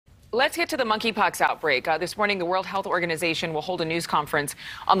Let's get to the monkeypox outbreak. This morning, the World Health Organization will hold a news conference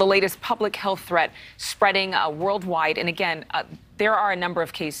on the latest public health threat spreading worldwide. And again, there are a number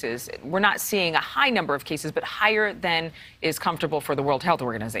of cases. We're not seeing a high number of cases, but higher than is comfortable for the World Health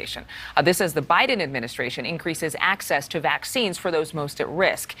Organization. This as the Biden administration increases access to vaccines for those most at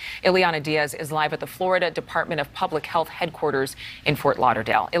risk. Ileana Diaz is live at the Florida Department of Public Health headquarters in Fort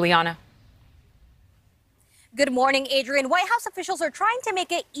Lauderdale. Ileana. Good morning, Adrienne. White House officials are trying to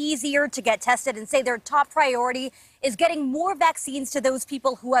make it easier to get tested and say their top priority is getting more vaccines to those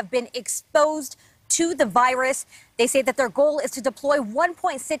people who have been exposed to the virus. They say that their goal is to deploy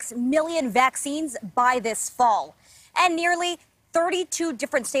 1.6 million vaccines by this fall. And nearly 32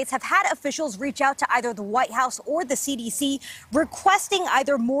 different states have had officials reach out to either the White House or the CDC requesting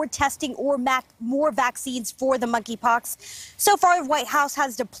either more testing or more vaccines for the monkeypox. So far, the White House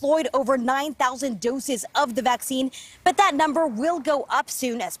has deployed over 9,000 doses of the vaccine, but that number will go up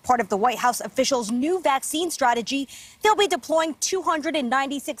soon as part of the White House officials' new vaccine strategy. They'll be deploying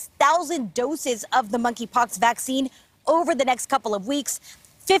 296,000 doses of the monkeypox vaccine over the next couple of weeks.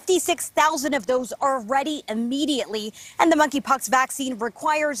 56,000 of those are ready immediately, and the monkeypox vaccine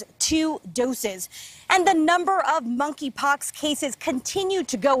requires 2 doses. And the number of monkeypox cases continue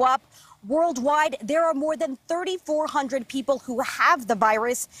to go up. Worldwide, there are more than 3,400 people who have the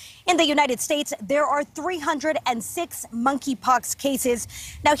virus. In the United States, there are 306 monkeypox cases.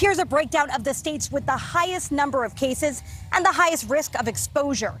 Now, here's a breakdown of the states with the highest number of cases and the highest risk of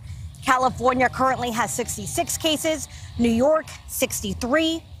exposure. California currently has 66 cases, New York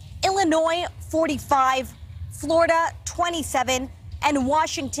 63, Illinois 45, Florida 27, and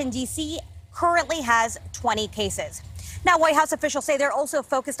Washington, D.C. currently has 20 cases. Now, White House officials say they're also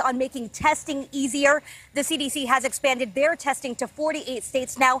focused on making testing easier. The CDC has expanded their testing to 48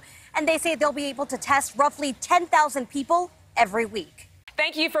 states now, and they say they'll be able to test roughly 10,000 people every week.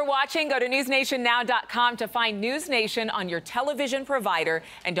 Thank you for watching. Go to newsnationnow.com to find NewsNation on your television provider.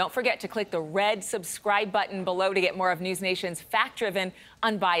 And don't forget to click the red subscribe button below to get more of NewsNation's fact-driven,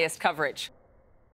 unbiased coverage.